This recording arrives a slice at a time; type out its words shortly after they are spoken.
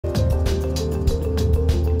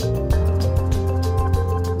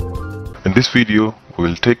In this video, we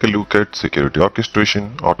will take a look at security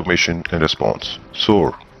orchestration, automation, and response,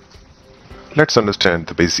 SOAR. Let's understand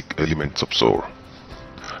the basic elements of SOAR.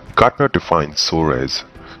 Gartner defines SOAR as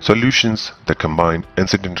solutions that combine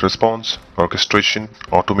incident response, orchestration,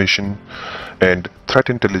 automation, and threat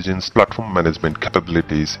intelligence platform management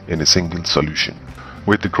capabilities in a single solution.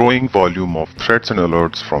 With the growing volume of threats and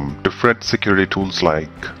alerts from different security tools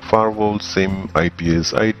like firewalls, SIEM,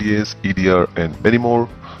 IPS, IDS, EDR, and many more,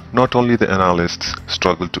 not only the analysts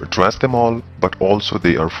struggle to address them all, but also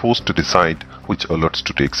they are forced to decide which alerts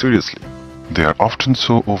to take seriously. They are often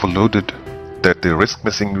so overloaded that they risk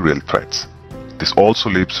missing real threats. This also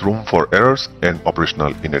leaves room for errors and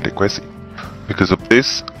operational inadequacy. Because of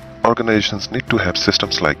this, organizations need to have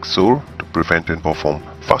systems like SOAR to prevent and perform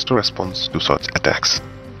faster response to such attacks.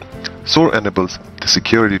 SOAR enables the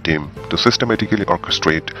security team to systematically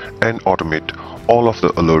orchestrate and automate all of the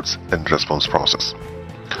alerts and response process.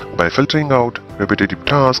 By filtering out repetitive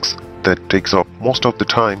tasks that takes up most of the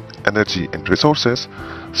time, energy, and resources,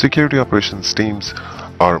 security operations teams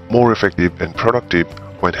are more effective and productive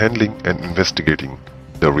when handling and investigating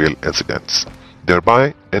the real incidents,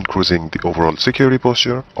 thereby increasing the overall security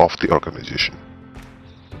posture of the organization.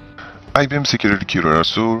 IBM Security QRadar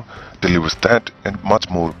SOAR delivers that and much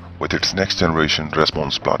more with its next-generation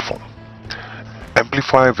response platform.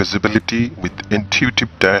 Amplify visibility with intuitive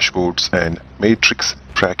dashboards and matrix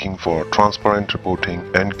tracking for transparent reporting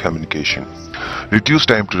and communication. Reduce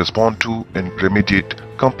time to respond to and remediate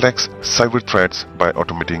complex cyber threats by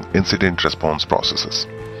automating incident response processes.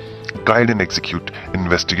 Guide and execute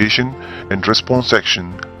investigation and response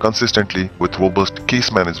action consistently with robust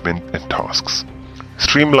case management and tasks.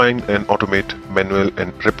 Streamline and automate manual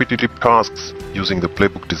and repetitive tasks using the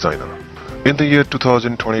Playbook Designer. In the year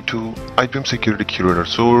 2022, IBM Security QRadar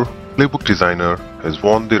SOAR Playbook Designer has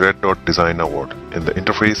won the Red Dot Design Award in the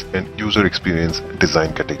Interface and User Experience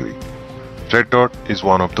Design category. Red Dot is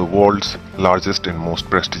one of the world's largest and most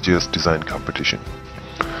prestigious design competition.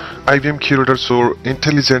 IBM QRadar SOAR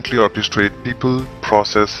intelligently orchestrates people,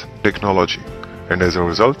 process, technology, and as a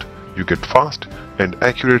result, you get fast and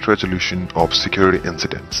accurate resolution of security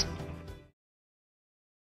incidents.